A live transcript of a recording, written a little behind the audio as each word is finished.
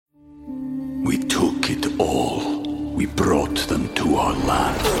We took it all. We brought them to our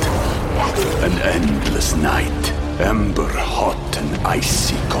land. An endless night, ember hot and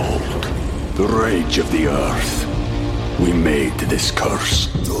icy cold. The rage of the earth. We made this curse.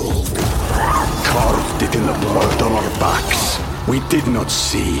 Carved it in the blood on our backs. We did not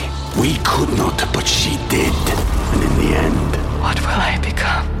see. We could not, but she did. And in the end... What will I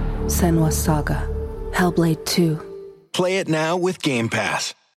become? Senua's Saga. Hellblade 2. Play it now with Game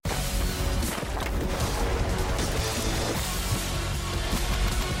Pass.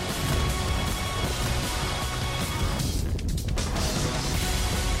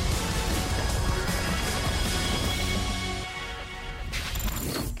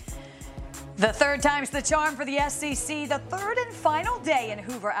 The third time's the charm for the SEC. The third and final day in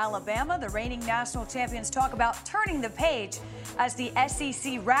Hoover, Alabama. The reigning national champions talk about turning the page as the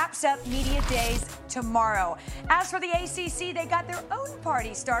SEC wraps up media days tomorrow. As for the ACC, they got their own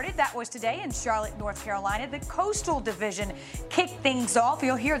party started. That was today in Charlotte, North Carolina. The Coastal Division kicked things off.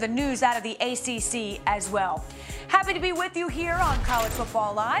 You'll hear the news out of the ACC as well. Happy to be with you here on College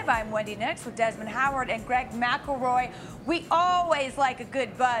Football Live. I'm Wendy Nix with Desmond Howard and Greg McElroy. We always like a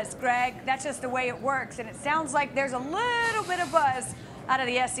good buzz, Greg. That's just the way it works. And it sounds like there's a little bit of buzz out of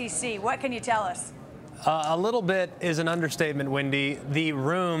the SEC. What can you tell us? A little bit is an understatement, Wendy. The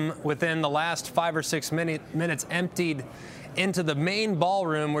room within the last 5 or 6 minutes emptied into the main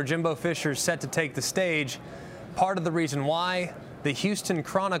ballroom where Jimbo Fisher's set to take the stage. Part of the reason why, the Houston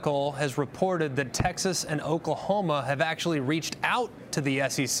Chronicle has reported that Texas and Oklahoma have actually reached out to the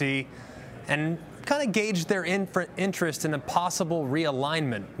SEC and kind of gauged their interest in a possible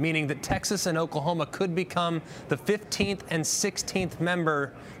realignment, meaning that Texas and Oklahoma could become the 15th and 16th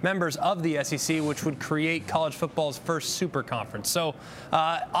members of the SEC, which would create college football's first super conference. So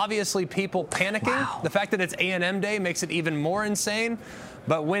obviously people panicking. Wow. The fact that it's A&M Day makes it even more insane.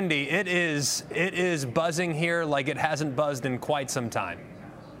 But Wendy, it is buzzing here like it hasn't buzzed in quite some time.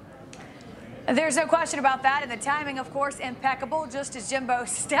 There's no question about that, and the timing, of course, impeccable, just as Jimbo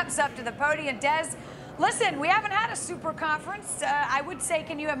steps up to the podium. Des, listen, we haven't had a super conference. I would say,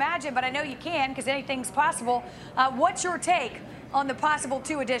 can you imagine, but I know you can because anything's possible. What's your take on the possible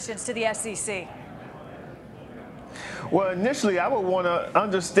 2 additions to the SEC? Well, initially, I would want to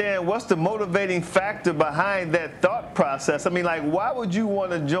understand what's the motivating factor behind that thought process. I mean, like, why would you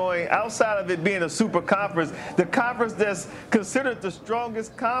want to join, outside of it being a super conference, the conference that's considered the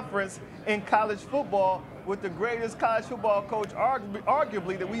strongest conference in college football with the greatest college football coach,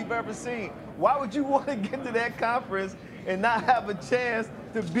 arguably, that we've ever seen? Why would you want to get to that conference and not have a chance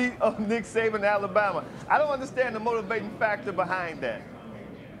to beat Nick Saban, Alabama? I don't understand the motivating factor behind that.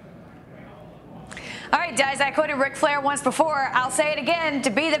 All right, guys, I quoted Ric Flair once before. I'll say it again. To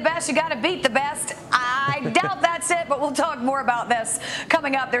be the best, you got to beat the best. I doubt that's it, but we'll talk more about this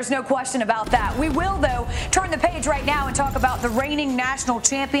coming up. There's no question about that. We will, though, turn the page right now and talk about the reigning national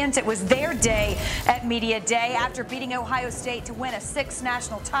champions. It was their day at Media Day. After beating Ohio State to win a 6th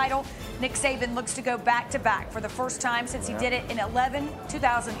national title, Nick Saban looks to go back-to-back for the first time since he did it in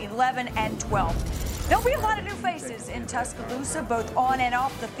 2011 and 12. There'll be a lot of new faces in Tuscaloosa, both on and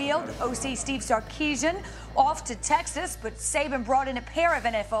off the field. OC Steve Sarkisian off to Texas, but Saban brought in a pair of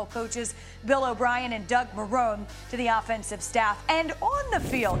NFL coaches, Bill O'Brien and Doug Marrone, to the offensive staff. And on the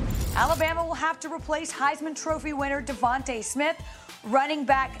field, Alabama will have to replace Heisman Trophy winner Devontae Smith, running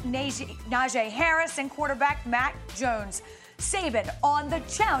back Najee Harris, and quarterback Mac Jones. Saban on the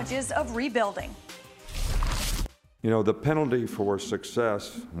challenges of rebuilding. You know, the penalty for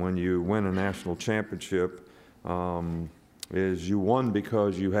success when you win a national championship is you won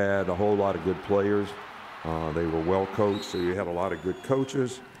because you had a whole lot of good players. They were well coached, so you had a lot of good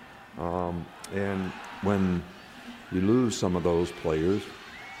coaches. And when you lose some of those players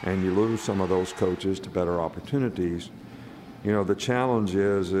and you lose some of those coaches to better opportunities, you know, the challenge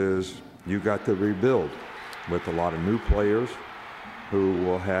is you got to rebuild with a lot of new players who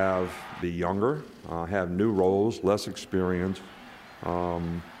will be younger, have new roles, less experience,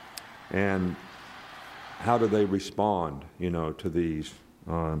 and how do they respond, you know, to these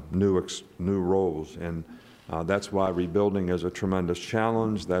new roles? And that's why rebuilding is a tremendous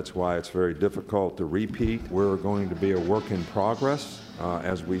challenge. That's why it's very difficult to repeat. We're going to be a work in progress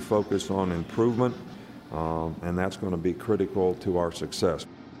as we focus on improvement, and that's going to be critical to our success.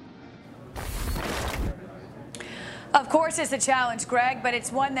 Of course, it's a challenge, Greg, but it's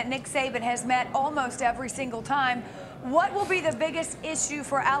one that Nick Saban has met almost every single time. What will be the biggest issue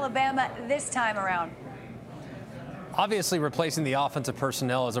for Alabama this time around? Obviously, replacing the offensive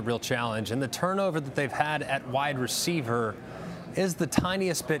personnel is a real challenge, and the turnover that they've had at wide receiver is the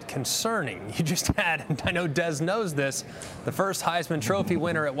tiniest bit concerning. You just had, and I know Des knows this, the first Heisman Trophy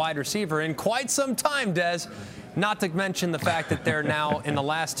winner at wide receiver in quite some time, Des. Not to mention the fact that there now, in the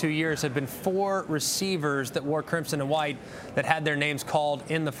last 2 years, have been 4 receivers that wore crimson and white that had their names called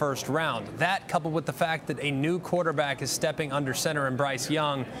in the first round. That, coupled with the fact that a new quarterback is stepping under center in Bryce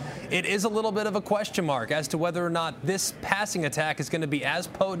Young, it is a little bit of a question mark as to whether or not this passing attack is going to be as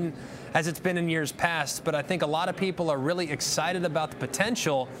potent as it's been in years past. But I think a lot of people are really excited about the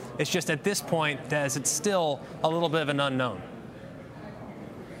potential. It's just at this point, Des, it's still a little bit of an unknown.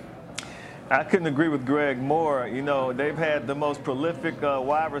 I couldn't agree with Greg more. You know, they've had the most prolific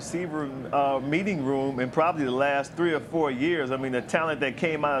wide receiver meeting room in probably the last 3 or 4 years. I mean, the talent that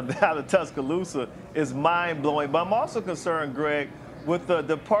came out of Tuscaloosa is mind-blowing. But I'm also concerned, Greg, with the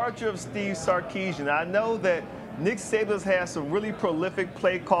departure of Steve Sarkisian. I know that Nick Saban's had some really prolific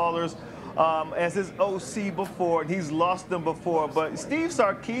play callers as his OC before, and he's lost them before. But Steve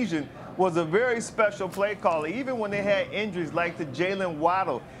Sarkisian was a very special play caller. Even when they had injuries like the Jalen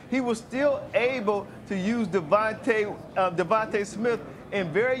Waddle, he was still able to use Devontae Smith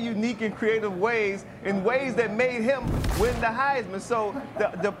in very unique and creative ways, in ways that made him win the Heisman. So the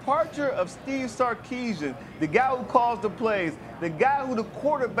departure of Steve Sarkisian, the guy who calls the plays, the guy who the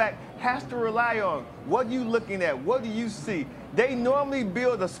quarterback has to rely on, what are you looking at? What do you see? They normally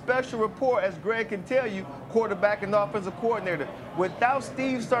build a special rapport, as Greg can tell you, quarterback and offensive coordinator. Without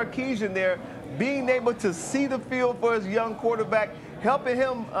Steve Sarkisian there, being able to see the field for his young quarterback, helping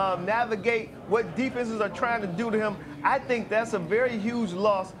him navigate what defenses are trying to do to him, I think that's a very huge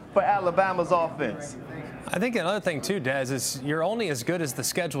loss for Alabama's offense. I think another thing, too, Des, is you're only as good as the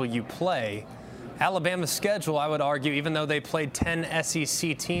schedule you play. Alabama's schedule, I would argue, even though they played 10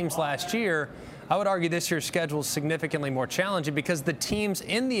 SEC teams last year, I would argue this year's schedule is significantly more challenging because the teams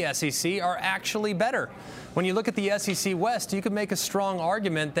in the SEC are actually better. When you look at the SEC West, you could make a strong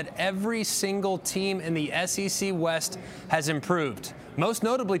argument that every single team in the SEC West has improved. Most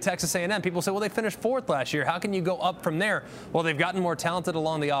notably Texas A&M. People say, well, they finished 4th last year. How can you go up from there? Well, they've gotten more talented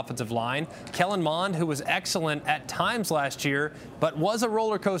along the offensive line. Kellen Mond, who was excellent at times last year, but was a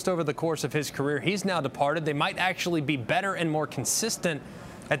roller coaster over the course of his career, he's now departed. They might actually be better and more consistent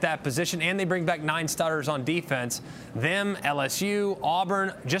at that position, and they bring back 9 starters on defense. Them, LSU,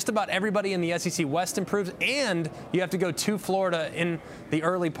 Auburn, just about everybody in the SEC West improves, and you have to go to Florida in the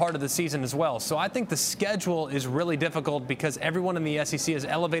early part of the season as well. So I think the schedule is really difficult because everyone in the SEC has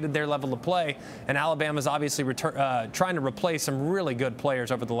elevated their level of play, and Alabama's obviously trying to replace some really good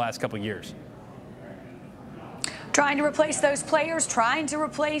players over the last couple years. Trying to replace those players, trying to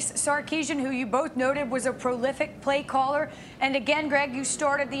replace Sarkisian, who you both noted was a prolific play caller. And again, Greg, you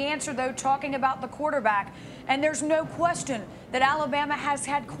started the answer, though, talking about the quarterback. And there's no question that Alabama has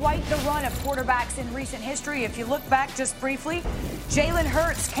had quite the run of quarterbacks in recent history. If you look back just briefly, Jalen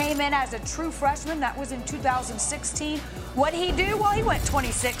Hurts came in as a true freshman. That was in 2016. What'd he do? Well, he went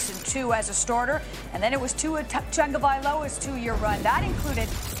 26-2 as a starter. And then it was Tua Tagovailoa's 2-year run. That included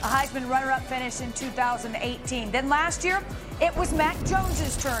a Heisman runner-up finish in 2018. Then last year, it was Mac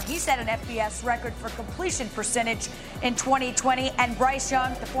Jones's turn. He set an FBS record for completion percentage in 2020. And Bryce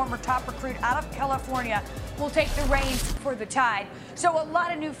Young, the former top recruit out of California, will take the reins for the Tide. So a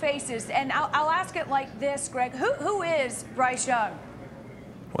lot of new faces. And I'll ask it like this, Greg. Who is Bryce Young?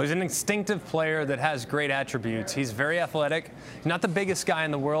 Well, he's an instinctive player that has great attributes. He's very athletic, not the biggest guy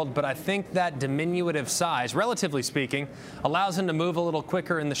in the world, but I think that diminutive size, relatively speaking, allows him to move a little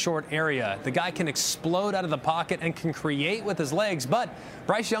quicker in the short area. The guy can explode out of the pocket and can create with his legs, but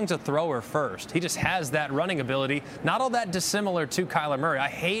Bryce Young's a thrower first. He just has that running ability, not all that dissimilar to Kyler Murray. I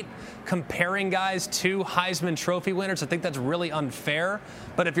hate comparing guys to Heisman Trophy winners. I think that's really unfair,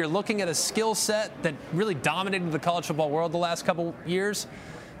 but if you're looking at a skill set that really dominated the college football world the last couple years,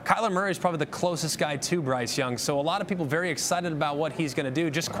 Kyler Murray is probably the closest guy to Bryce Young. So a lot of people very excited about what he's going to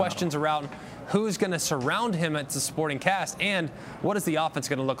do. Just questions around who's going to surround him at the supporting cast and what is the offense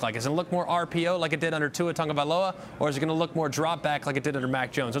going to look like? Is it going to look more RPO like it did under Tua Tagovailoa, or is it going to look more drop back like it did under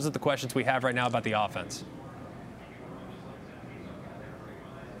Mac Jones? Those are the questions we have right now about the offense.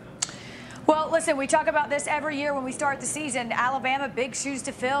 Well, listen, we talk about this every year when we start the season. Alabama, big shoes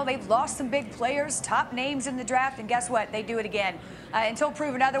to fill. They've lost some big players, top names in the draft, and guess what? They do it again. Until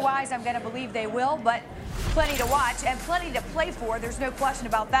proven otherwise, I'm going to believe they will, but plenty to watch and plenty to play for. There's no question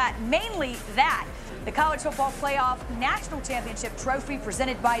about that. Mainly that. The College Football Playoff National Championship Trophy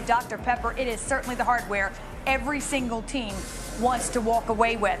presented by Dr. Pepper. It is certainly the hardware every single team wants to walk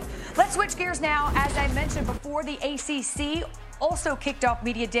away with. Let's switch gears now. As I mentioned before, the ACC also kicked off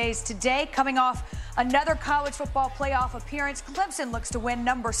media days today, coming off Another college football playoff appearance. Clemson looks to win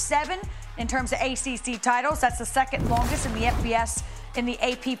number 7 in terms of ACC titles. That's the second longest in the FBS in the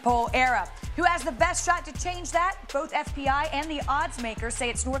AP poll era. Who has the best shot to change that? Both FPI and the odds makers say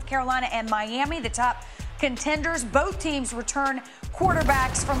it's North Carolina and Miami, the top contenders. Both teams return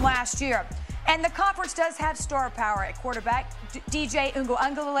quarterbacks from last year. And the conference does have star power at quarterback. DJ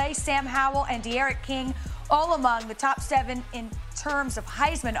Uiagalelei, Sam Howell, and D'Eriq King, all among the top 7 in terms of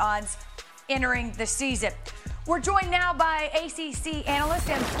Heisman odds entering the season. We're joined now by ACC analyst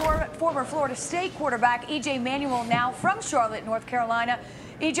and former Florida State quarterback E.J. Manuel, now from Charlotte, North Carolina.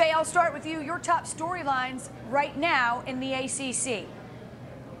 E.J., I'll start with you. Your top storylines right now in the ACC.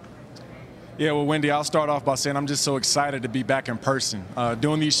 Yeah, well, Wendy, I'll start off by saying I'm just so excited to be back in person.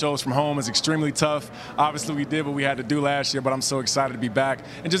 Doing these shows from home is extremely tough. Obviously, we did what we had to do last year, but I'm so excited to be back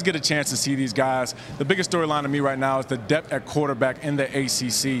and just get a chance to see these guys. The biggest storyline to me right now is the depth at quarterback in the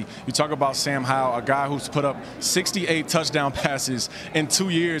ACC. You talk about Sam Howell, a guy who's put up 68 touchdown passes in 2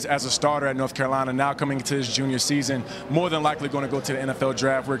 years as a starter at North Carolina, now coming into his junior season, more than likely going to go to the NFL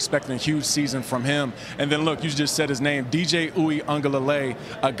draft. We're expecting a huge season from him. And then, look, you just said his name, DJ Uiagalelei,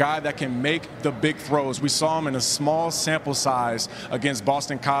 a guy that can make the big throws. We saw him in a small sample size against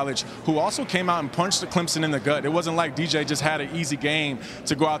Boston College, who also came out and punched the Clemson in the gut. It wasn't like DJ just had an easy game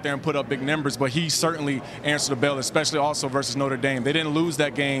to go out there and put up big numbers, but he certainly answered the bell, especially also versus Notre Dame. They didn't lose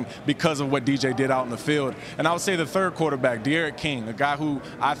that game because of what DJ did out in the field. And I would say the third quarterback, D'Eriq King, a guy who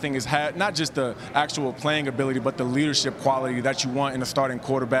I think has had not just the actual playing ability, but the leadership quality that you want in a starting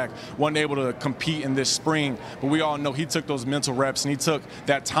quarterback, wasn't able to compete in this spring. But we all know he took those mental reps and he took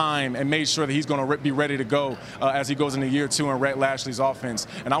that time and made sure that he's going to be ready to go as he goes into year 2 in Rhett Lashley's offense.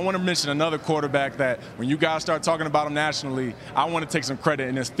 And I want to mention another quarterback that when you guys start talking about him nationally, I want to take some credit,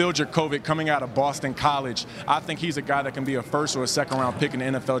 and it's Phil Jurkovec coming out of Boston College. I think he's a guy that can be a first or a second round pick in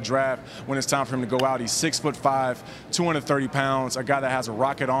the NFL draft when it's time for him to go out. He's 6'5", 230 pounds, a guy that has a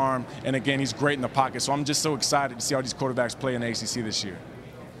rocket arm, and again, he's great in the pocket. So I'm just so excited to see how these quarterbacks play in the ACC this year.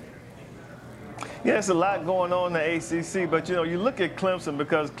 Yeah, there's a lot going on in the ACC, but, you know, you look at Clemson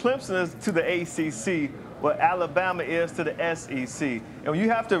because Clemson is to the ACC what Alabama is to the SEC. And when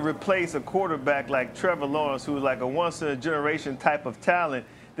you have to replace a quarterback like Trevor Lawrence, who's like a once-in-a-generation type of talent,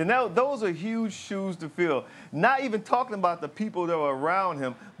 then those are huge shoes to fill. Not even talking about the people that were around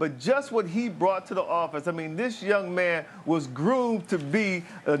him, but just what he brought to the offense. I mean, this young man was groomed to be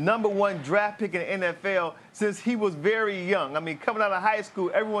a #1 draft pick in the NFL since he was very young. I mean, coming out of high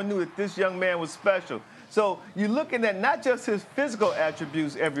school, everyone knew that this young man was special. So you're looking at not just his physical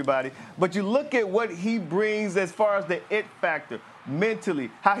attributes, everybody, but you look at what he brings as far as the it factor,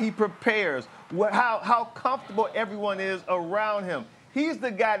 mentally, how he prepares, how comfortable everyone is around him. He's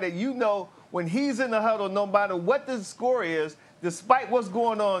the guy that you know when he's in the huddle, no matter what the score is, despite what's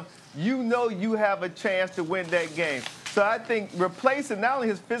going on, you know you have a chance to win that game. So I think replacing not only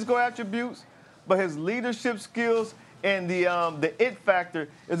his physical attributes, but his leadership skills and the it factor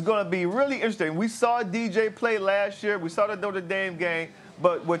is going to be really interesting. We saw DJ play last year. We saw the Notre Dame game.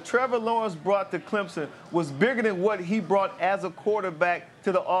 But what Trevor Lawrence brought to Clemson was bigger than what he brought as a quarterback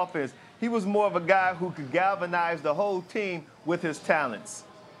to the offense. He was more of a guy who could galvanize the whole team with his talents.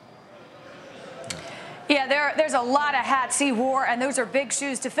 Yeah, there's a lot of hats he wore, and those are big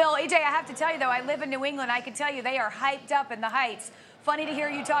shoes to fill. EJ, I have to tell you, though, I live in New England. I can tell you they are hyped up in the Heights. Funny to hear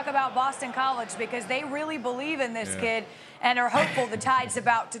you talk about Boston College because they really believe in this kid and are hopeful the tide's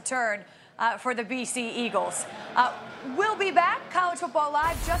about to turn for the BC Eagles. We'll be back. College Football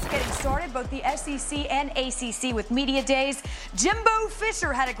Live just getting started, both the SEC and ACC with media days. Jimbo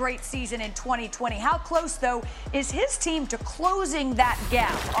Fisher had a great season in 2020. How close, though, is his team to closing that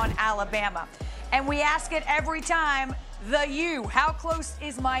gap on Alabama? And we ask it every time, the U. How close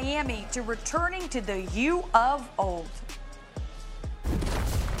is Miami to returning to the U of old?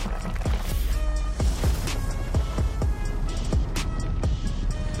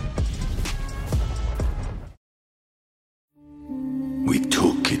 We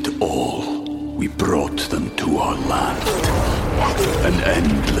took it all. We brought them to our land. An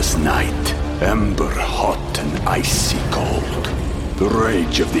endless night, ember hot and icy cold. The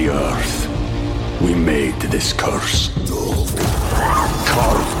rage of the earth. We made this curse.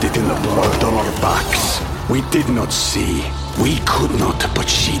 Carved it in the blood on our backs. We did not see. We could not, but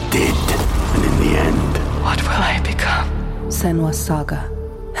she did. And in the end, What will I become? Senua's Saga.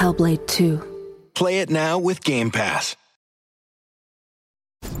 Hellblade 2. Play it now with Game Pass.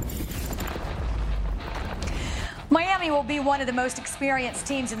 Miami will be one of the most experienced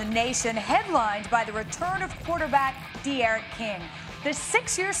teams in the nation, headlined by the return of quarterback D'Eriq King. The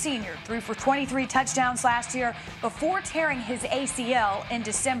 6-year senior threw for 23 touchdowns last year before tearing his ACL in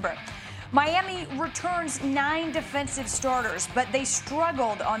December. Miami returns 9 defensive starters, but they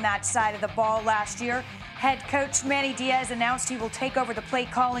struggled on that side of the ball last year. Head coach Manny Diaz announced he will take over the play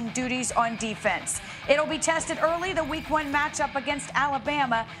calling duties on defense. It'll be tested early, the Week 1 matchup against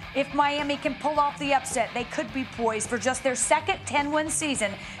Alabama. If Miami can pull off the upset, they could be poised for just their second 10-win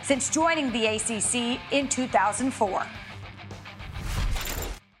season since joining the ACC in 2004.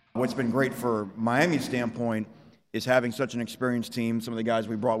 What's been great for Miami's standpoint is having such an experienced team. Some of the guys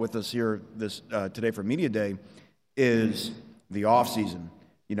we brought with us here today for Media Day is the offseason.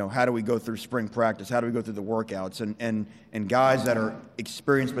 You know, how do we go through spring practice? How do we go through the workouts? And guys that are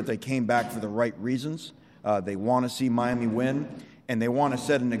experienced, but they came back for the right reasons. They want to see Miami win, and they want to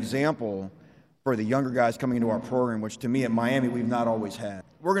set an example for the younger guys coming into our program, which to me at Miami we've not always had.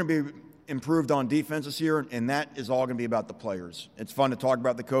 We're going to be improved on defense this year, and that is all going to be about the players. It's fun to talk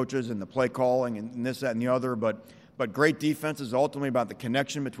about the coaches and the play calling and this, that, and the other, but great defense is ultimately about the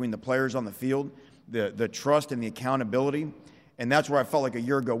connection between the players on the field, the trust and the accountability. And that's where I felt like a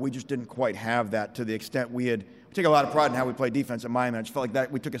year ago we just didn't quite have that to the extent we take a lot of pride in how we play defense at Miami. I just felt like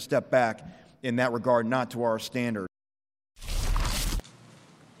that we took a step back in that regard, not to our standard.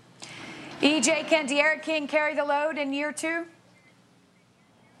 EJ, can D'Eriq King carry the load in year 2?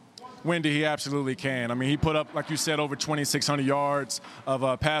 Wendy, he absolutely can. I mean, he put up, like you said, over 2,600 yards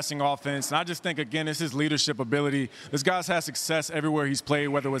of passing offense. And I just think, again, it's his leadership ability. This guy's had success everywhere he's played,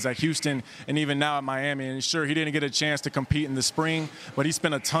 whether it was at Houston and even now at Miami. And sure, he didn't get a chance to compete in the spring, but he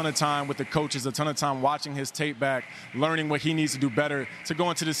spent a ton of time with the coaches, a ton of time watching his tape back, learning what he needs to do better to go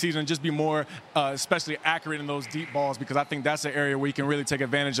into the season and just be more especially accurate in those deep balls, because I think that's an area where he can really take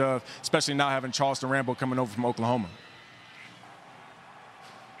advantage of, especially now having Charleston Rambo coming over from Oklahoma.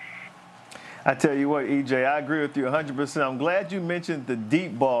 I tell you what, EJ, I agree with you 100%. I'm glad you mentioned the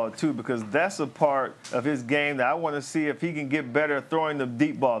deep ball, too, because that's a part of his game that I want to see if he can get better at throwing the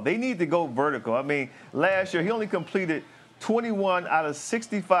deep ball. They need to go vertical. I mean, last year he only completed 21 out of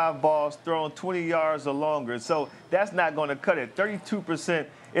 65 balls thrown 20 yards or longer. So that's not going to cut it. 32%.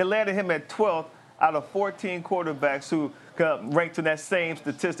 It landed him at 12th out of 14 quarterbacks who ranked in that same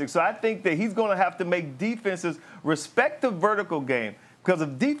statistic. So I think that he's going to have to make defenses respect the vertical game. Because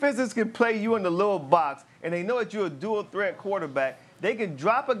if defenses can play you in the little box and they know that you're a dual threat quarterback, they can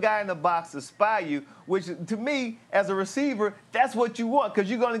drop a guy in the box to spy you, which to me, as a receiver, that's what you want, because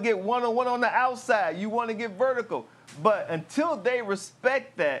you're going to get one-on-one on the outside. You want to get vertical. But until they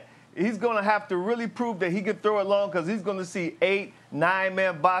respect that, he's going to have to really prove that he can throw it long, because he's going to see 8,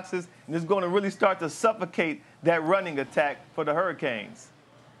 9-man boxes, and it's going to really start to suffocate that running attack for the Hurricanes.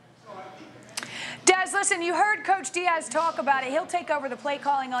 Des, listen, you heard Coach Diaz talk about it. He'll take over the play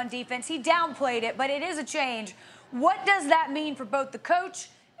calling on defense. He downplayed it, but it is a change. What does that mean for both the coach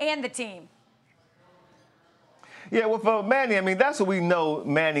and the team? Yeah, well, for Manny, I mean, that's what we know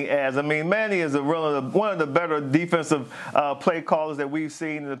Manny as. I mean, Manny is one of the better defensive play callers that we've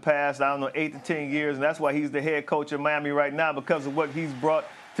seen in the past, 8 to 10 years, and that's why he's the head coach of Miami right now, because of what he's brought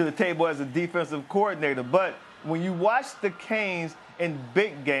to the table as a defensive coordinator. But when you watch the Canes in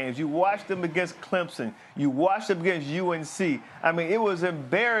big games, you watch them against Clemson, you watch them against UNC, I mean, it was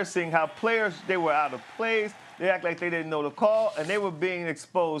embarrassing how players, they were out of place. They act like they didn't know the call, and they were being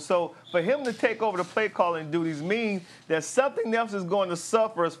exposed. So for him to take over the play calling duties means that something else is going to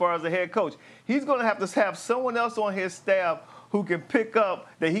suffer as far as the head coach. He's going to have someone else on his staff who can pick up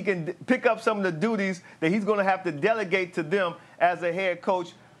some of the duties that he's going to have to delegate to them as a head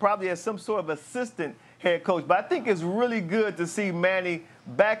coach, probably as some sort of assistant head coach. But I think it's really good to see Manny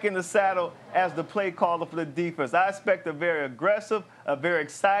back in the saddle as the play caller for the defense. I expect a very aggressive, a very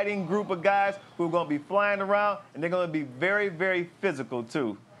exciting group of guys who are going to be flying around, and they're going to be very, very physical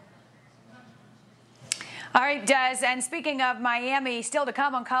too. All right, Des, and speaking of Miami, still to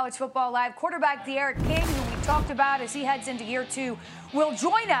come on College Football Live, quarterback D'Eriq King, who we talked about as he heads into year 2, will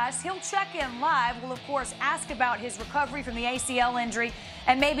join us. He'll check in live. We'll, of course, ask about his recovery from the ACL injury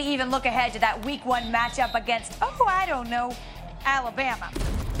and maybe even look ahead to that Week 1 matchup against, Alabama.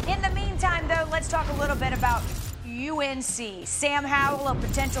 In the meantime, though, let's talk a little bit about UNC. Sam Howell, a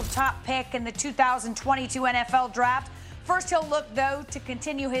potential top pick in the 2022 NFL Draft. First, he'll look, though, to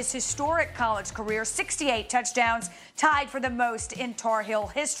continue his historic college career, 68 touchdowns, tied for the most in Tar Heel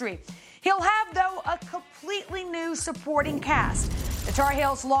history. He'll have, though, a completely new supporting cast. The Tar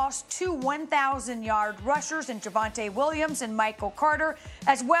Heels lost 2 1,000-yard rushers in Javonte Williams and Michael Carter,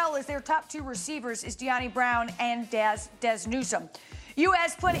 as well as their top 2 receivers is De'Ami Brown and Des Newsome.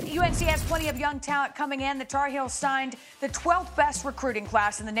 UNC has plenty of young talent coming in. The Tar Heels signed the 12th best recruiting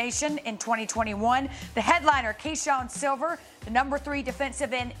class in the nation in 2021. The headliner, Keyshawn Silver, the number 3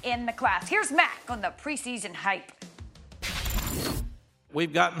 defensive end in the class. Here's Mac on the preseason hype.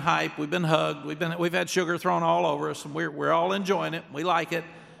 We've gotten hype. We've been hugged. We've had sugar thrown all over us, and we're all enjoying it. We like it.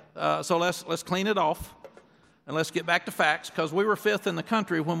 So let's clean it off, and let's get back to facts, because we were 5th in the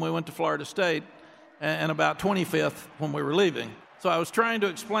country when we went to Florida State and about 25th when we were leaving. So I was trying to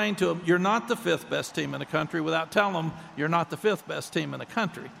explain to them, you're not the 5th best team in the country, without telling them you're not the 5th best team in the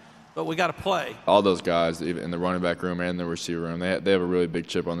country. But we got to play. All those guys, even in the running back room and the receiver room, they have a really big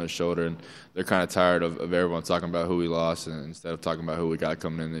chip on their shoulder, and they're kind of tired of everyone talking about who we lost and instead of talking about who we got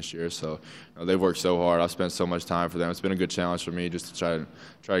coming in this year. So they've worked so hard. I've spent so much time for them. It's been a good challenge for me just to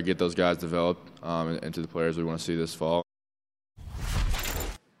try to get those guys developed into the players we want to see this fall.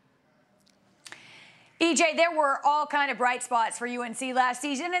 EJ, there were all kind of bright spots for UNC last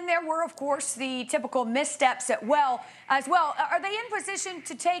season, and there were, of course, the typical missteps as well. Are they in position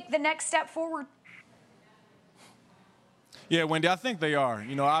to take the next step forward? Yeah, Wendy, I think they are.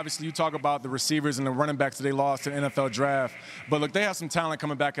 Obviously you talk about the receivers and the running backs that they lost to the NFL draft. But, look, they have some talent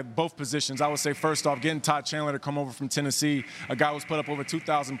coming back at both positions. I would say, first off, getting Todd Chandler to come over from Tennessee, a guy who's put up over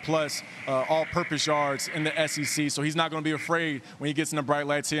 2,000-plus all-purpose yards in the SEC. So he's not going to be afraid when he gets in the bright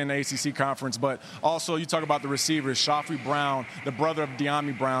lights here in the ACC Conference. But also you talk about the receivers, Shoffrey Brown, the brother of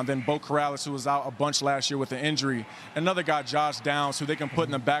De'Ami Brown, then Bo Corrales, who was out a bunch last year with an injury. Another guy, Josh Downs, who they can put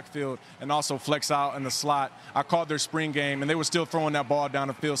in the backfield and also flex out in the slot. I called their spring game, and they were still throwing that ball down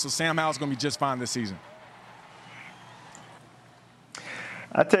the field. So Sam Howell's going to be just fine this season.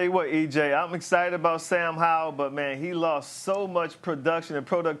 I tell you what, EJ, I'm excited about Sam Howell, but, man, he lost so much production and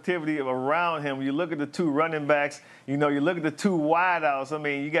productivity around him. You look at the 2 running backs, you look at the 2 wideouts. I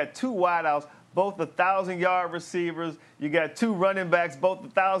mean, you got 2 wideouts, both 1,000-yard receivers. You got 2 running backs, both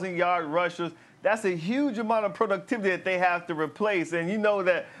 1,000-yard rushers. That's a huge amount of productivity that they have to replace. And you know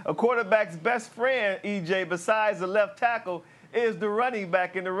that a quarterback's best friend, EJ, besides the left tackle, is the running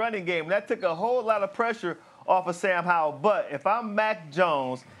back in the running game. That took a whole lot of pressure off of Sam Howell. But if I'm Mac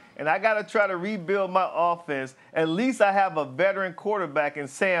Jones and I got to try to rebuild my offense, at least I have a veteran quarterback in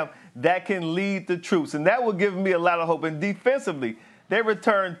Sam that can lead the troops. And that will give me a lot of hope. And defensively, they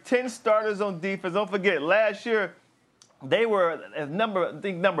returned 10 starters on defense. Don't forget, last year they were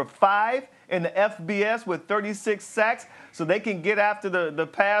number 5 in the FBS with 36 sacks, so they can get after the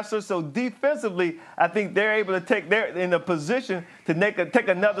passer. So defensively, I think they're able to they're in a position to take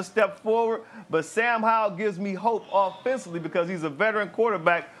another step forward. But Sam Howell gives me hope offensively because he's a veteran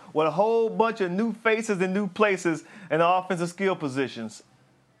quarterback with a whole bunch of new faces and new places in the offensive skill positions.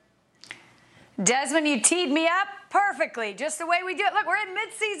 Desmond, you teed me up perfectly, just the way we do it. Look, we're in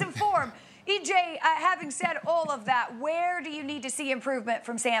midseason form. EJ, having said all of that, where do you need to see improvement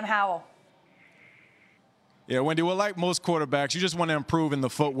from Sam Howell? Yeah, Wendy, well, like most quarterbacks, you just want to improve in the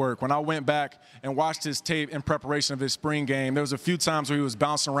footwork. When I went back and watched his tape in preparation of his spring game, there was a few times where he was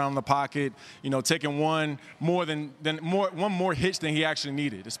bouncing around in the pocket, taking one more hitch than he actually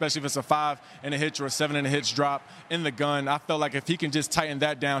needed, especially if it's a 5 and a hitch or a 7 and a hitch drop in the gun. I felt like if he can just tighten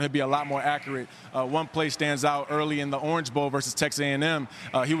that down, he'll be a lot more accurate. One play stands out early in the Orange Bowl versus Texas A&M.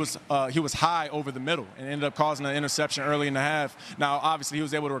 He was high over the middle and ended up causing an interception early in the half. Now, obviously, he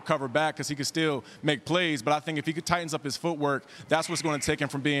was able to recover back because he could still make plays, but I think if he tightens up his footwork, that's what's going to take him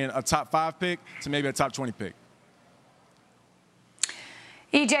from being a top 5 pick to maybe a top 20 pick.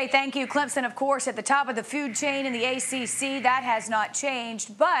 EJ, thank you. Clemson, of course, at the top of the food chain in the ACC. That has not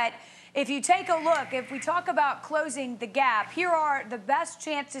changed. But if you take a look, if we talk about closing the gap, here are the best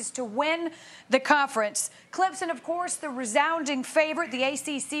chances to win the conference. Clemson, of course, the resounding favorite. The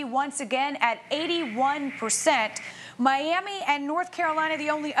ACC once again at 81%. Miami and North Carolina, the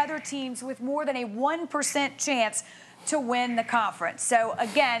only other teams with more than a 1% chance to win the conference. So,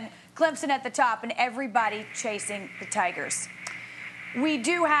 again, Clemson at the top and everybody chasing the Tigers. We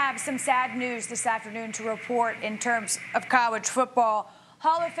do have some sad news this afternoon to report in terms of college football.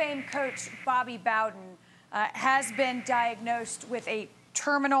 Hall of Fame coach Bobby Bowden has been diagnosed with a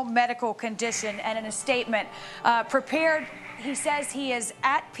terminal medical condition, and in a statement prepared, he says he is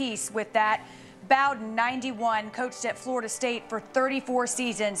at peace with that. Bowden, 91, coached at Florida State for 34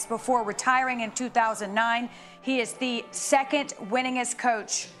 seasons before retiring in 2009. He is the second winningest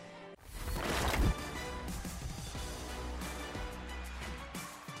coach.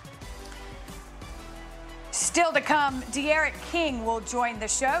 Still to come, De'Aaron King will join the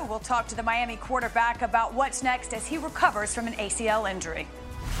show. We'll talk to the Miami quarterback about what's next as he recovers from an ACL injury.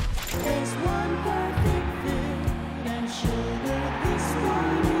 There's one perfect fit, and sugar, this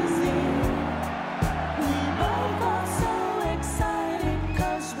one is it. We both are so excited,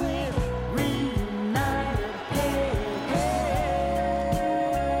 'cause we're reunited.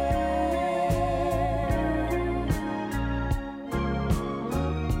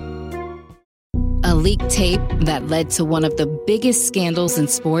 A leaked tape that led to one of the biggest scandals in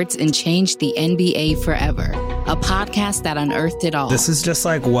sports and changed the NBA forever. A podcast that unearthed it all. This is just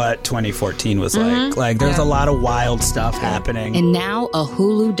like what 2014 was like. Like, there's a lot of wild stuff happening. And now a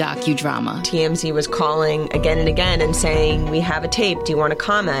Hulu docudrama. TMZ was calling again and again and saying, we have a tape. Do you want to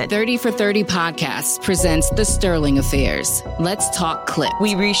comment? 30 for 30 Podcasts presents The Sterling Affairs. Let's talk clip.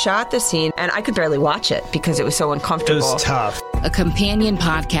 We reshot the scene, and I could barely watch it because it was so uncomfortable. It was tough. A companion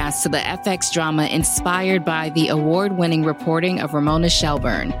podcast to the FX drama inspired by the award-winning reporting of Ramona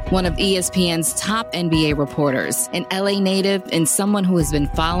Shelburne, one of ESPN's top NBA reporters, an LA native and someone who has been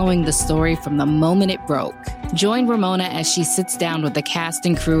following the story from the moment it broke. Join Ramona as she sits down with the cast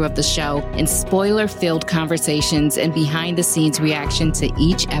and crew of the show in spoiler-filled conversations and behind-the-scenes reaction to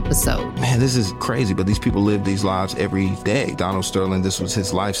each episode. Man, this is crazy, but these people live these lives every day. Donald Sterling, this was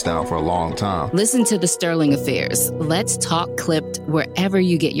his lifestyle for a long time. Listen to The Sterling Affairs. Let's talk clipped wherever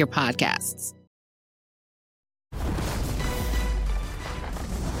you get your podcasts.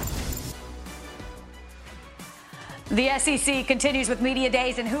 The SEC continues with media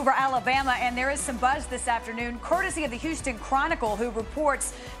days in Hoover, Alabama, and there is some buzz this afternoon, courtesy of the Houston Chronicle, who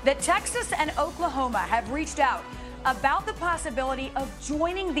reports that Texas and Oklahoma have reached out about the possibility of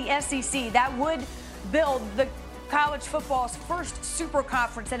joining the SEC. That would build the college football's first super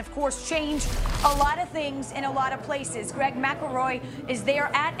conference and, of course, change a lot of things in a lot of places. Greg McElroy is there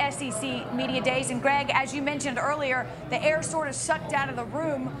at SEC Media Days. And, Greg, as you mentioned earlier, the air sort of sucked out of the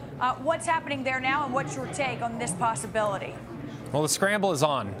room. What's happening there now, and what's your take on this possibility? Well, the scramble is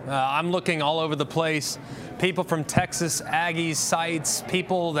on. I'm looking all over the place. People from Texas Aggies sites,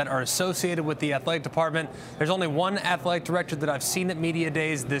 people that are associated with the athletic department. There's only one athletic director that I've seen at Media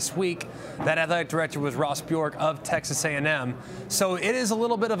Days this week. That athletic director was Ross Bjork of Texas A&M. So it is a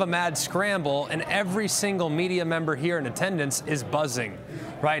little bit of a mad scramble, and every single media member here in attendance is buzzing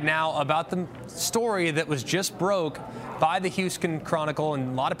right now about the story that was just broke by the Houston Chronicle,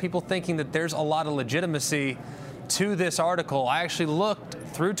 and a lot of people thinking that there's a lot of legitimacy to this article. I actually looked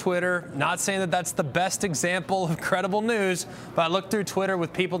through Twitter, not saying that that's the best example of credible news, but I looked through Twitter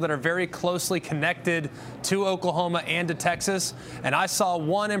with people that are very closely connected to Oklahoma and to Texas, and I saw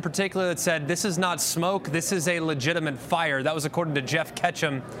one in particular that said, this is not smoke, this is a legitimate fire. That was according to Jeff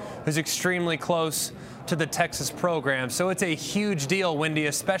Ketchum, who's extremely close to the Texas program. So it's a huge deal, Wendy,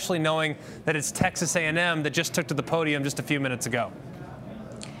 especially knowing that it's Texas A&M that just took to the podium just a few minutes ago.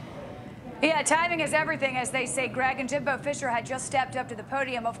 Yeah, timing is everything, as they say, Greg. And Jimbo Fisher had just stepped up to the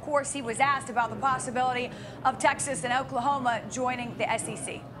podium. Of course, he was asked about the possibility of Texas and Oklahoma joining the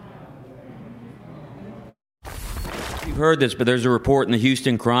SEC. You've heard this, but there's a report in the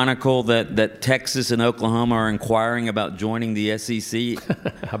Houston Chronicle that Texas and Oklahoma are inquiring about joining the SEC.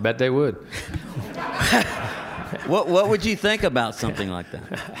 I bet they would. What would you think about something like that?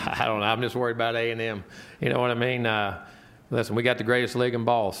 I don't know. I'm just worried about A&M. You know what I mean? Listen, we got the greatest league in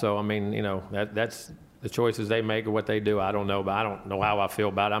ball, so I mean, you know, that's the choices they make or what they do. I don't know, but I don't know how I feel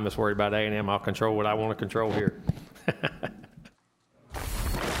about it. I'm just worried about A&M. I'll control what I want to control here.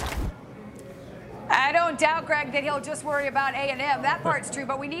 I don't doubt, Greg, that he'll just worry about A&M. That part's true,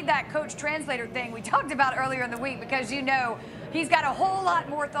 but we need that coach translator thing we talked about earlier in the week, because, you know, he's got a whole lot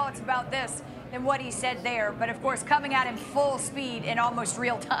more thoughts about this than what he said there. But, of course, coming at him full speed in almost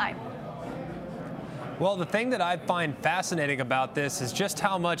real time. Well, the thing that I find fascinating about this is just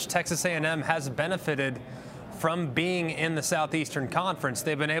how much Texas A&M has benefited from being in the Southeastern Conference.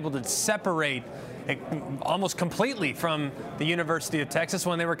 They've been able to separate almost completely from the University of Texas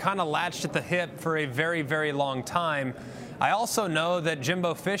when they were kind of latched at the hip for a very, very long time. I also know that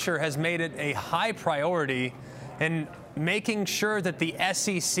Jimbo Fisher has made it a high priority in making sure that the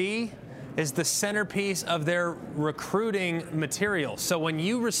SEC is the centerpiece of their recruiting material. So when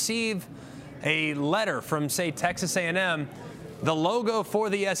you receive a letter from, say, Texas A&M, the logo for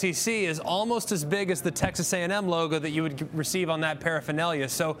the SEC is almost as big as the Texas A&M logo that you would receive on that paraphernalia.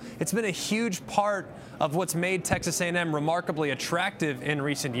 So it's been a huge part of what's made Texas A&M remarkably attractive in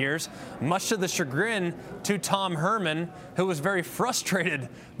recent years, much to the chagrin to Tom Herman, who was very frustrated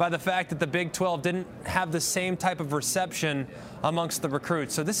by the fact that the Big 12 didn't have the same type of reception amongst the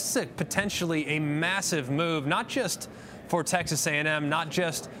recruits. So this is potentially a massive move, not just for Texas A&M, not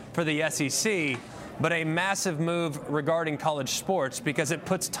just for the SEC, but a massive move regarding college sports, because it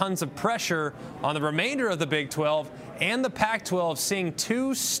puts tons of pressure on the remainder of the Big 12 and the Pac-12. Seeing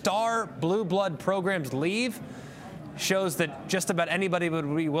two star blue blood programs leave shows that just about anybody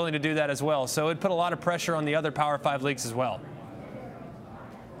would be willing to do that as well. So it put a lot of pressure on the other Power 5 leagues as well.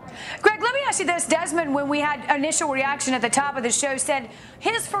 Greg, let me ask you this. Desmond, when we had initial reaction at the top of the show, said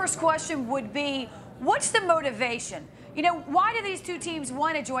his first question would be, what's the motivation You know, why do these two teams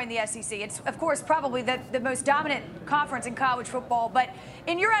want to join the SEC? It's, of course, probably the most dominant conference in college football. But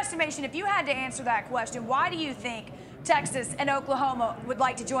in your estimation, if you had to answer that question, why do you think Texas and Oklahoma would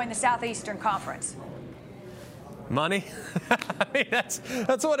like to join the Southeastern Conference? Money. I mean, that's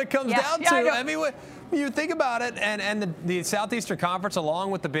what it comes down to. I mean, you think about it, and the Southeastern Conference,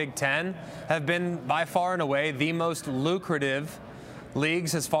 along with the Big Ten, have been by far and away the most lucrative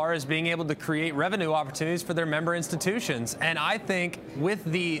leagues as far as being able to create revenue opportunities for their member institutions. And I think with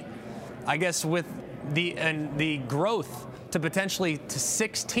the growth to potentially to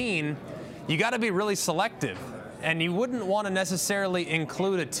 16, you got to be really selective. And you wouldn't want to necessarily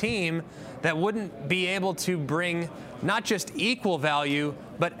include a team that wouldn't be able to bring not just equal value,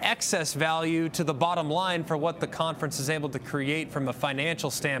 but excess value to the bottom line for what the conference is able to create from a financial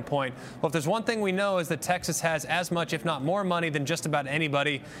standpoint. Well, if there's one thing we know is that Texas has as much, if not more money than just about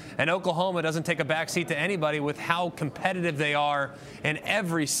anybody, and Oklahoma doesn't take a backseat to anybody with how competitive they are in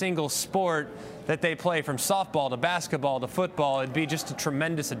every single sport that they play, from softball to basketball to football. It'd be just a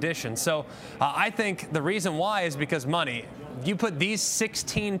tremendous addition. So I think the reason why is because money. You put these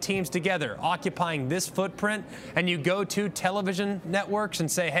 16 teams together occupying this footprint, and you go to television networks and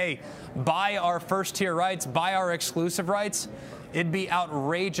say, hey, buy our first-tier rights, buy our exclusive rights, it'd be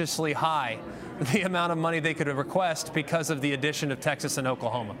outrageously high, the amount of money they could request because of the addition of Texas and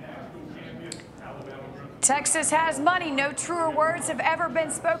Oklahoma. Texas has money. No truer words have ever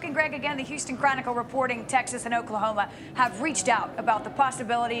been spoken. Greg, again, the Houston Chronicle reporting Texas and Oklahoma have reached out about the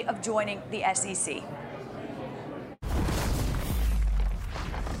possibility of joining the SEC.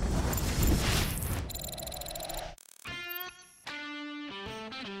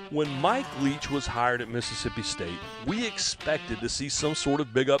 When Mike Leach was hired at Mississippi State, we expected to see some sort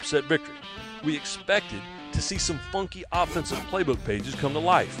of big upset victory. We expected to see some funky offensive playbook pages come to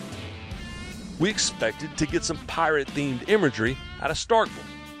life. We expected to get some pirate-themed imagery out of Starkville,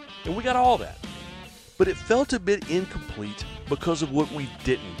 and we got all that. But it felt a bit incomplete because of what we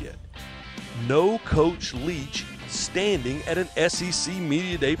didn't get. No Coach Leach standing at an SEC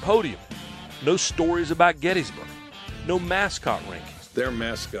Media Day podium. No stories about Gettysburg. No mascot rankings. Their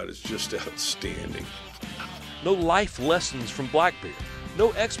mascot is just outstanding. No life lessons from Blackbeard.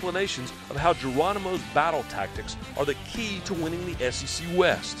 No explanations of how Geronimo's battle tactics are the key to winning the SEC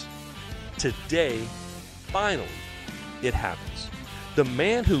West. Today, finally, it happens. The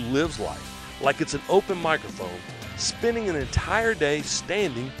man who lives life like it's an open microphone, spending an entire day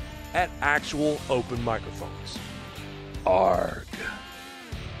standing at actual open microphones. Arg.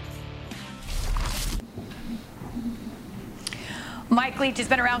 Mike Leach has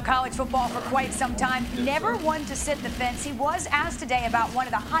been around college football for quite some time. Never one to sit the fence. He was asked today about one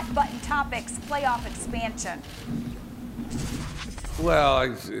of the hot-button topics, playoff expansion. Well,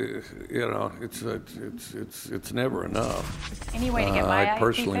 it's never enough. Any way to get my I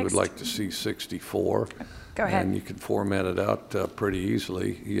personally fixed? would like to see 64. Go ahead. And you can format it out pretty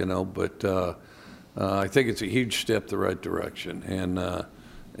easily, but I think it's a huge step the right direction, and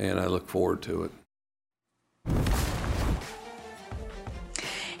I look forward to it.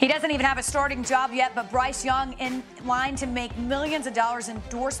 He doesn't even have a starting job yet, but Bryce Young in line to make millions of dollars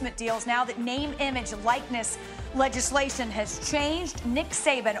endorsement deals now that name, image, likeness legislation has changed. Nick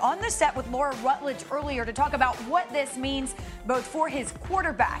Saban on the set with Laura Rutledge earlier to talk about what this means both for his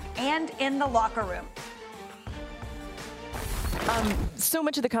quarterback and in the locker room. So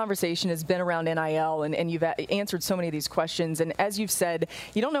much of the conversation has been around NIL, and you've answered so many of these questions. And as you've said,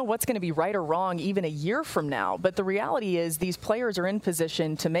 you don't know what's going to be right or wrong even a year from now. But the reality is these players are in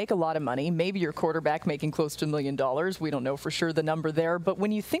position to make a lot of money. Maybe your quarterback making close to $1 million. We don't know for sure the number there. But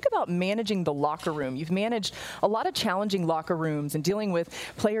when you think about managing the locker room, you've managed a lot of challenging locker rooms and dealing with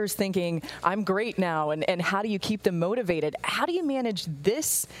players thinking, I'm great now, and how do you keep them motivated? How do you manage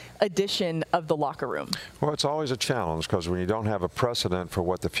this edition of the locker room? Well, it's always a challenge because when you don't have a precedent for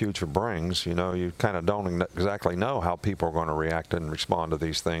what the future brings, you kind of don't exactly know how people are going to react and respond to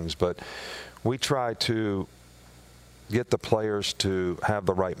these things. But we try to get the players to have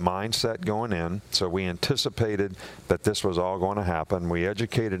the right mindset going in. So we anticipated that this was all going to happen. We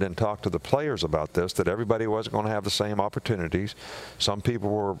educated and talked to the players about this, that everybody wasn't going to have the same opportunities. Some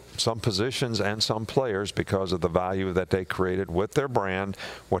positions and some players, because of the value that they created with their brand,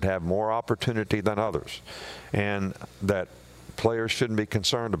 would have more opportunity than others. And that players shouldn't be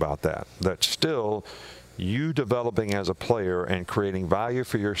concerned about that. That still, you developing as a player and creating value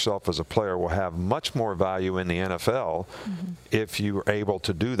for yourself as a player will have much more value in the NFL if you're able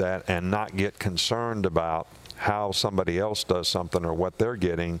to do that and not get concerned about how somebody else does something or what they're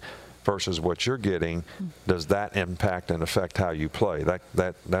getting versus what you're getting, does that impact and affect how you play?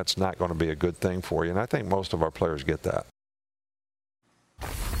 That's not going to be a good thing for you, and I think most of our players get that.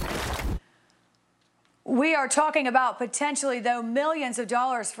 We are talking about potentially, though, millions of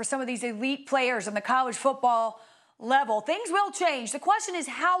dollars for some of these elite players on the college football level. Things will change. The question is,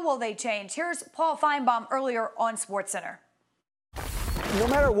 how will they change? Here's Paul Feinbaum earlier on SportsCenter. No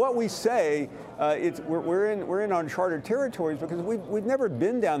matter what we say, we're in uncharted territories because we've never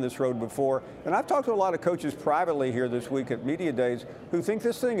been down this road before. And I've talked to a lot of coaches privately here this week at Media Days who think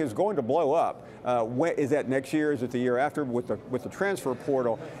this thing is going to blow up. Is that next year? Is it the year after? With the transfer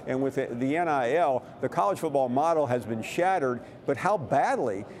portal and with the NIL, the college football model has been shattered. But how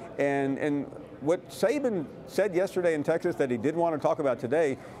badly? And what Saban said yesterday in Texas that he didn't want to talk about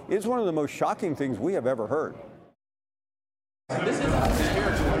today is one of the most shocking things we have ever heard.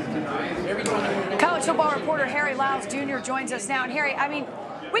 College football reporter Harry Lyles Jr. joins us now. And Harry, I mean,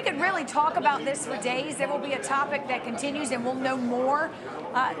 we could really talk about this for days. There will be a topic that continues, and we'll know more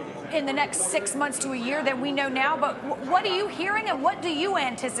in the next 6 months to a year than we know now. But what are you hearing, and what do you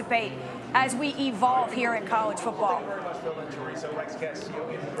anticipate as we evolve here in college football?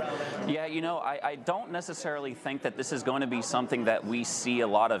 Yeah, you know, I don't necessarily think that this is going to be something that we see a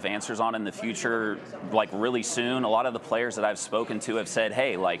lot of answers on in the future, like really soon. A lot of the players that I've spoken to have said,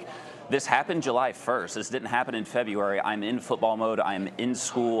 hey, like, this happened July 1st. This didn't happen in February. I'm in football mode. I'm in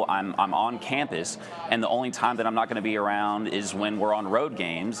school. I'm on campus. And the only time that I'm not going to be around is when we're on road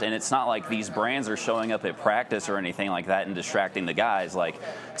games. And it's not like these brands are showing up at practice or anything like that and distracting the guys. Like,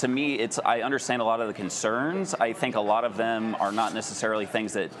 to me, I understand a lot of the concerns. I think a lot of them are not necessarily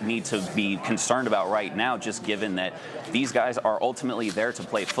things that need to be concerned about right now, just given that these guys are ultimately there to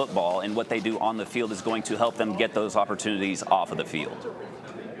play football, and what they do on the field is going to help them get those opportunities off of the field.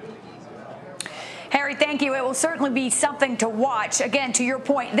 Harry, thank you. It will certainly be something to watch. Again, to your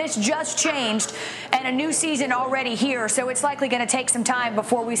point, this just changed and a new season already here, so it's likely going to take some time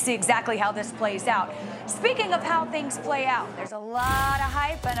before we see exactly how this plays out. Speaking of how things play out, there's a lot of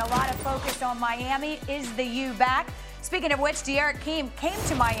hype and a lot of focus on Miami. Is the U back? Speaking of which, D'Eriq King came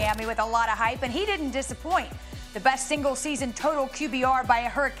to Miami with a lot of hype, and he didn't disappoint. The best single-season total QBR by a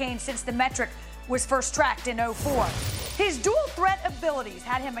Hurricane since the metric was first tracked in 2004. His dual threat abilities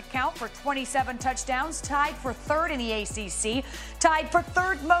had him account for 27 touchdowns, tied for third in the ACC, tied for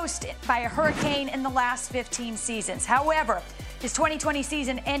third most by a Hurricane in the last 15 seasons. However, his 2020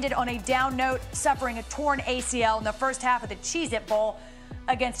 season ended on a down note, suffering a torn ACL in the first half of the Cheez-It Bowl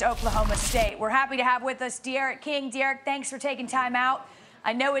against Oklahoma State. We're happy to have with us D'Eriq King. D'Eriq, thanks for taking time out.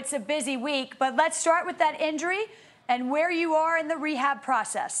 I know it's a busy week, but let's start with that injury and where you are in the rehab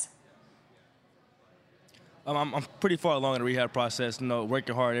process. I'm pretty far along in the rehab process,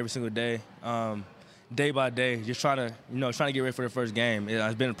 working hard every single day, day by day, just trying to get ready for the first game.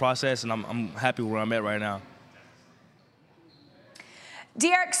 It's been a process, and I'm happy where I'm at right now.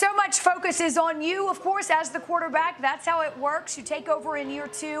 D'Eriq, so much focus is on you, of course, as the quarterback. That's how it works. You take over in year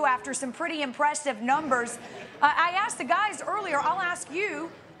two after some pretty impressive numbers. I asked the guys earlier. I'll ask you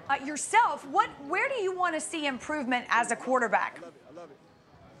yourself. Where do you want to see improvement as a quarterback?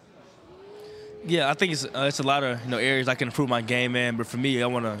 Yeah, I think it's a lot of areas I can improve my game in, but for me, I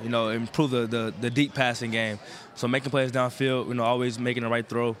want to improve the deep passing game. So making plays downfield, always making the right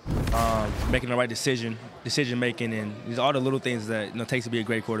throw, making the right decision making, and these are all the little things that it takes to be a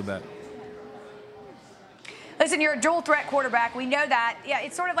great quarterback. Listen, you're a dual threat quarterback. We know that. Yeah,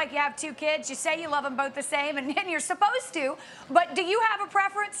 it's sort of like you have two kids. You say you love them both the same, and you're supposed to. But do you have a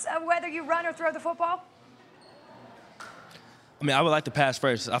preference of whether you run or throw the football? I mean, I would like to pass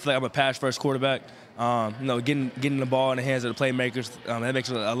first. I feel like I'm a pass-first quarterback. Getting the ball in the hands of the playmakers, that makes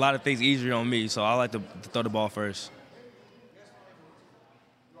a lot of things easier on me. So I like to throw the ball first.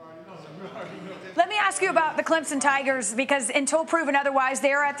 Let me ask you about the Clemson Tigers, because until proven otherwise,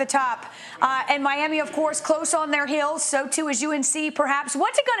 they're at the top. And Miami, of course, close on their heels. So too is UNC, perhaps.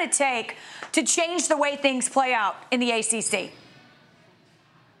 What's it going to take to change the way things play out in the ACC?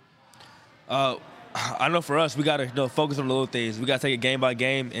 I know for us, we got to focus on the little things. We got to take it game by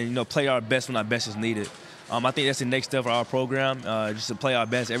game and play our best when our best is needed. I think that's the next step for our program, just to play our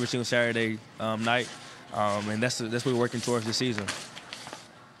best every single Saturday night, and that's what we're working towards this season.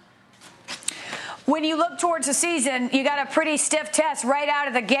 When you look towards the season, you got a pretty stiff test right out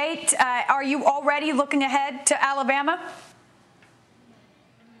of the gate. Are you already looking ahead to Alabama?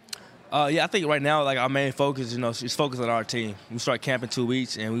 Yeah, I think right now, our main focus, is focus on our team. We start camp in 2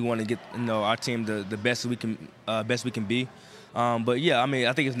 weeks, and we want to get, our team the best we can be. But yeah, I mean,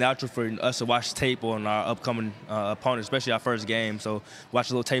 I think it's natural for us to watch tape on our upcoming opponent, especially our first game. So watch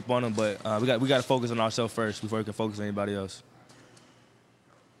a little tape on them, but we got to focus on ourselves first before we can focus on anybody else.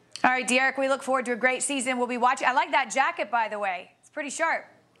 All right, Derek, we look forward to a great season. We'll be watching. I like that jacket, by the way. It's pretty sharp.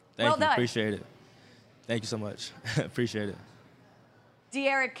 Thank you. Done. Appreciate it. Thank you so much. Appreciate it.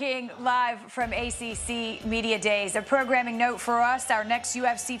 De'Aaron King live from ACC Media Days. A programming note for us, our next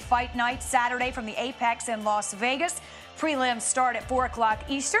UFC Fight Night Saturday from the Apex in Las Vegas. Prelims start at 4 o'clock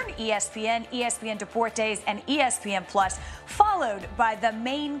Eastern, ESPN, ESPN Deportes, and ESPN Plus, followed by the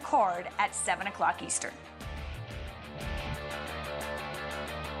main card at 7 o'clock Eastern.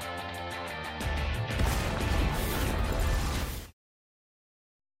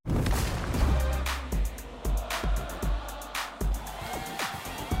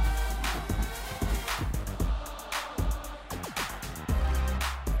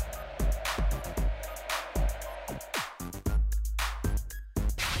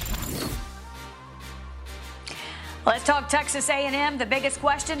 Let's talk Texas A&M. The biggest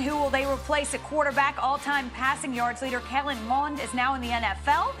question, who will they replace at quarterback? All-time passing yards leader Kellen Mond is now in the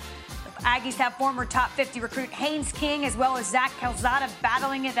NFL. The Aggies have former top 50 recruit Haynes King as well as Zach Calzada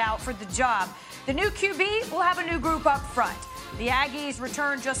battling it out for the job. The new QB will have a new group up front. The Aggies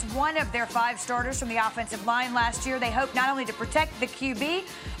returned just one of their 5 starters from the offensive line last year. They hope not only to protect the QB,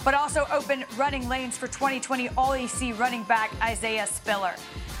 but also open running lanes for 2020 All-EC running back Isaiah Spiller.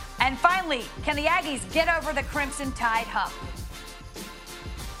 And finally, can the Aggies get over the Crimson Tide hump?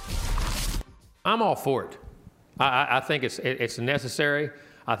 I'm all for it. I think it's necessary.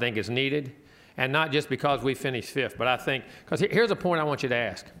 I think it's needed. And not just because we finished 5th, but I think, because here's a point I want you to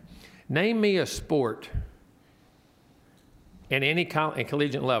ask. Name me a sport in any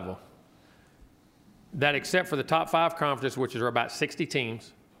collegiate level that, except for the top 5 conferences, which are about 60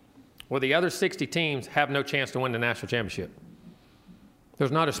 teams, where the other 60 teams have no chance to win the national championship. There's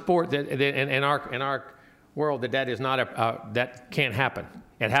not a sport that in our world that is not that can't happen.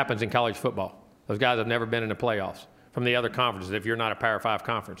 It happens in college football. Those guys have never been in the playoffs from the other conferences if you're not a Power 5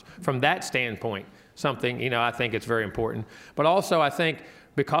 conference. From that standpoint, something, I think it's very important. But also I think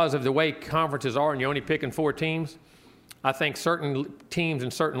because of the way conferences are and you're only picking 4 teams, I think certain teams in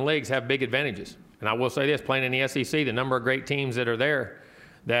certain leagues have big advantages. And I will say this, playing in the SEC, the number of great teams that are there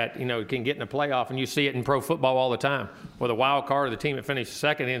that, can get in the playoff, and you see it in pro football all the time, where the wild card or the team that finishes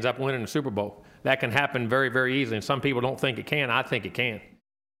second ends up winning the Super Bowl. That can happen very, very easily, and some people don't think it can. I think it can.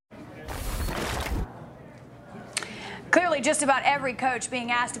 Clearly, just about every coach being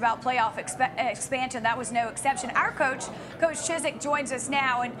asked about playoff expansion. That was no exception. Our coach, Coach Chizik, joins us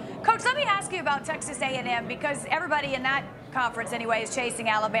now. And, Coach, let me ask you about Texas A&M, because everybody in that conference, anyway, is chasing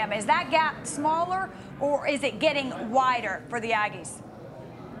Alabama. Is that gap smaller, or is it getting wider for the Aggies?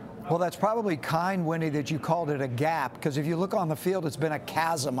 Well, that's probably kind, Wendy, that you called it a gap, because if you look on the field, it's been a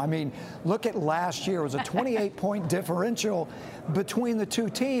chasm. I mean, look at last year. It was a 28-point differential between the 2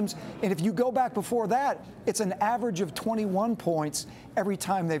 teams. And if you go back before that, it's an average of 21 points every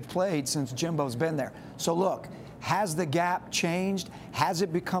time they've played since Jimbo's been there. So, look, has the gap changed? Has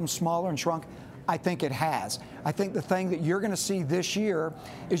it become smaller and shrunk? I think it has. I think the thing that you're going to see this year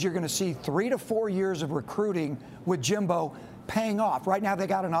is you're going to see 3 to 4 years of recruiting with Jimbo paying off. Right now they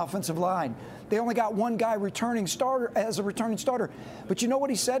got an offensive line. They only got one guy returning starter as a returning starter. But you know what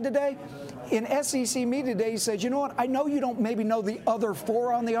he said today? In SEC media today, he said, you know what, I know you don't maybe know the other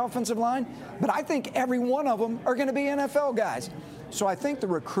 4 on the offensive line, but I think every one of them are going to be NFL guys. So I think the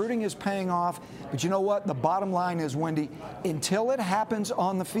recruiting is paying off. But you know what? The bottom line is, Wendy, until it happens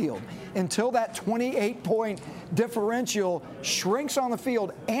on the field, until that 28-point differential shrinks on the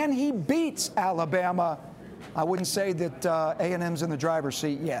field and he beats Alabama, I wouldn't say that A&M's in the driver's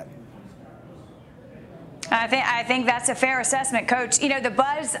seat yet. I think that's a fair assessment, Coach. The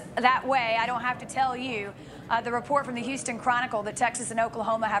buzz that way, I don't have to tell you, the report from the Houston Chronicle that Texas and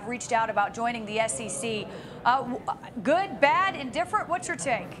Oklahoma have reached out about joining the SEC. Good, bad, indifferent? What's your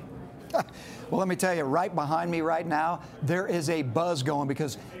take? Well, let me tell you, right behind me right now, there is a buzz going,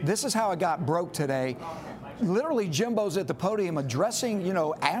 because this is how it got broke today. Literally, Jimbo's at the podium addressing,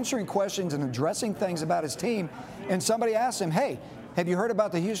 answering questions and addressing things about his team. And somebody asked him, hey, have you heard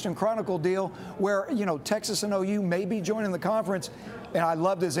about the Houston Chronicle deal where, Texas and OU may be joining the conference? And I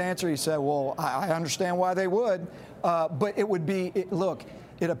loved his answer. He said, well, I understand why they would. But it would be, look,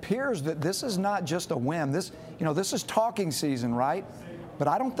 it appears that this is not just a whim. This is talking season, right? But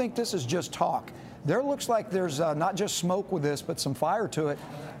I don't think this is just talk. There looks like there's not just smoke with this, but some fire to it.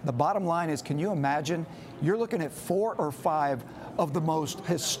 The bottom line is, can you imagine? You're looking at 4 or 5 of the most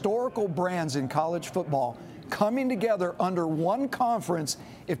historical brands in college football coming together under one conference.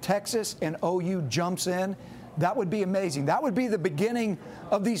 If Texas and OU jumps in, that would be amazing. That would be the beginning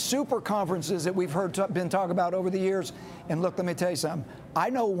of these super conferences that we've been talking about over the years. And look, let me tell you something. I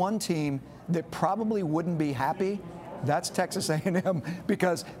know one team that probably wouldn't be happy that's Texas A&M,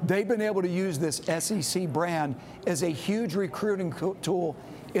 because they've been able to use this SEC brand as a huge recruiting tool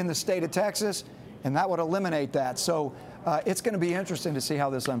in the state of Texas, and that would eliminate that. So it's going to be interesting to see how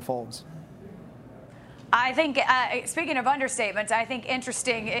this unfolds. I think, speaking of understatements, I think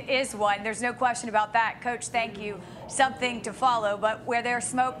interesting is one. There's no question about that. Coach, thank you. Something to follow. But where there's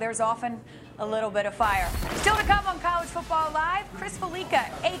smoke, there's often a little bit of fire. Still to come on College Football Live, Chris Fallica,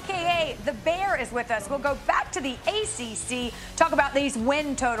 a.k.a. The Bear, is with us. We'll go back to the ACC, talk about these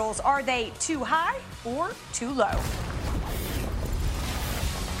win totals. Are they too high or too low?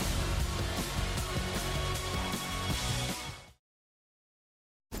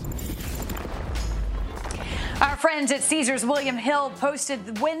 Our friends at Caesars William Hill posted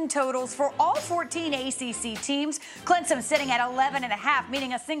the win totals for all 14 ACC teams. Clemson sitting at 11.5,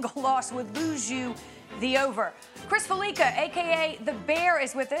 meaning a single loss would lose you the over. Chris Fallica, a.k.a. The Bear,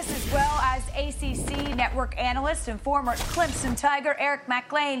 is with us, as well as ACC network analyst and former Clemson Tiger Eric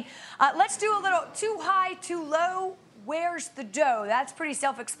McLean. Let's do a little too high, too low. Where's the dough? That's pretty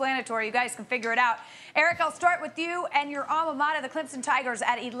self-explanatory. You guys can figure it out. Eric, I'll start with you and your alma mater, the Clemson Tigers,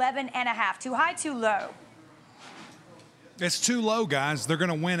 at 11.5. Too high, too low? It's too low, guys. They're going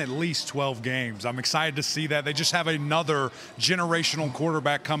to win at least 12 games. I'm excited to see that. They just have another generational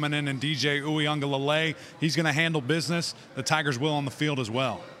quarterback coming in DJ Uiagalelei. He's going to handle business. The Tigers will on the field as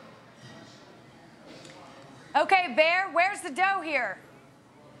well. Okay, Bear, where's the dough here?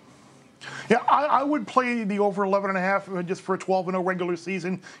 Yeah, I would play the over 11.5 just for a 12-0 regular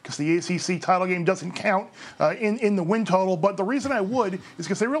season because the ACC title game doesn't count in the win total. But the reason I would is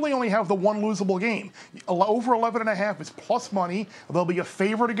because they really only have the one losable game. Over 11.5 is plus money. They'll be a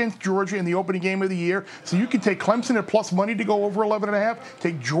favorite against Georgia in the opening game of the year. So you can take Clemson at plus money to go over 11.5,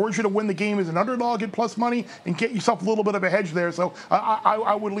 take Georgia to win the game as an underdog at plus money, and get yourself a little bit of a hedge there. So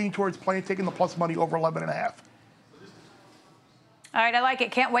I would lean towards taking the plus money over 11.5. All right, I like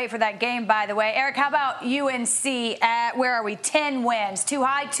it. Can't wait for that game, by the way. Eric, how about UNC at, where are we, 10 wins? Too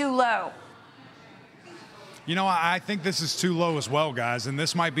high, too low? You know, I think this is too low as well, guys, and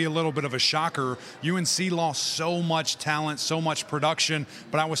this might be a little bit of a shocker. UNC lost so much talent, so much production,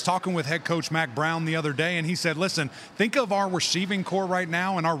 but I was talking with head coach Mack Brown the other day, and he said, listen, think of our receiving core right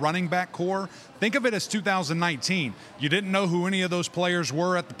now and our running back core. Think of it as 2019. You didn't know who any of those players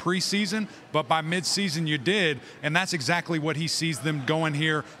were at the preseason, but by midseason you did, and that's exactly what he sees them going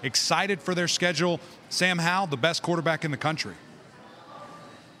here. Excited for their schedule. Sam Howell, the best quarterback in the country.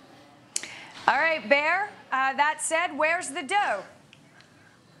 All right, Bear. That said, where's the dough?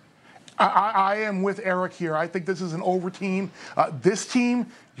 I am with Eric here. I think this is an over team. This team,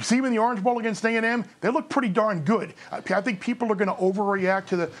 you see them in the Orange Bowl against A&M, they look pretty darn good. I think people are going to overreact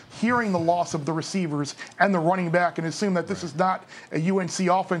to hearing the loss of the receivers and the running back and assume that this is not a UNC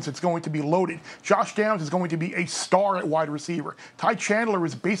offense that's going to be loaded. Josh Downs is going to be a star at wide receiver. Ty Chandler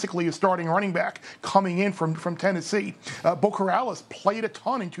is basically a starting running back coming in from Tennessee. Bo Corrales played a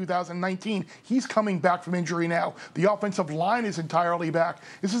ton in 2019. He's coming back from injury now. The offensive line is entirely back.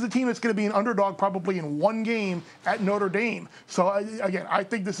 This is a team that's going to be an underdog probably in one game at Notre Dame. So, again, I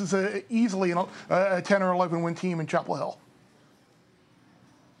think this is easily a 10 or 11 win team in Chapel Hill.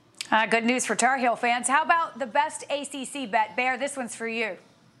 Good news for Tar Heel fans. How about the best ACC bet? Bear, this one's for you.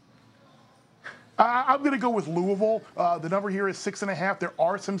 I'm going to go with Louisville. The number here is 6.5. There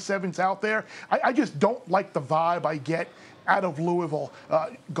are some 7s out there. I just don't like the vibe I get out of Louisville.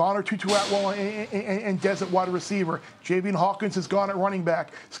 Garner Tutu Atwell and Des at wide receiver. Javian Hawkins has gone at running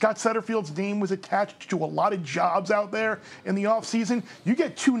back. Scott Setterfield's name was attached to a lot of jobs out there in the offseason. You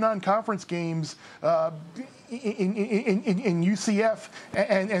get 2 non-conference games in UCF,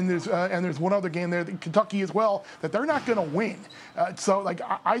 and there's one other game there, Kentucky as well, that they're not going to win. So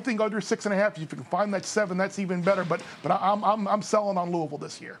I think under 6.5, if you can find that 7, that's even better. But I'm selling on Louisville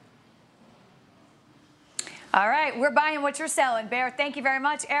this year. All right, we're buying what you're selling, Bear. Thank you very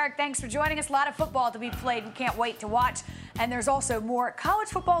much. Eric, thanks for joining us. A lot of football to be played. We can't wait to watch. And there's also more College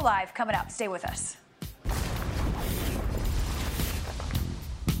Football Live coming up. Stay with us.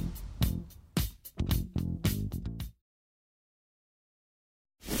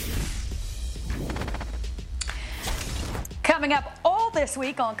 Coming up all this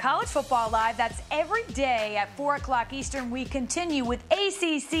week on College Football Live, that's every day at 4 o'clock Eastern. We continue with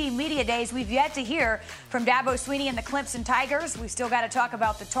ACC Media Days. We've yet to hear from Dabo Swinney and the Clemson Tigers. We've still got to talk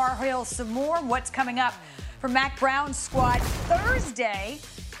about the Tar Heels some more. What's coming up for Mack Brown's squad Thursday?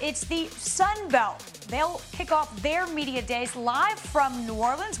 It's the Sun Belt. They'll kick off their Media Days live from New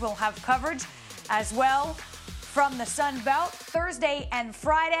Orleans. We'll have coverage as well From the Sun Belt, Thursday and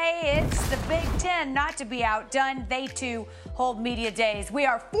Friday, it's the Big Ten not to be outdone. They too hold media days. We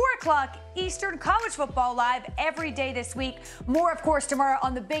are 4 o'clock Eastern, college football live every day this week. More, of course, tomorrow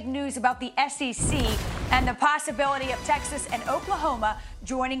on the big news about the SEC and the possibility of Texas and Oklahoma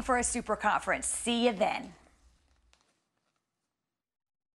joining for a super conference. See you then.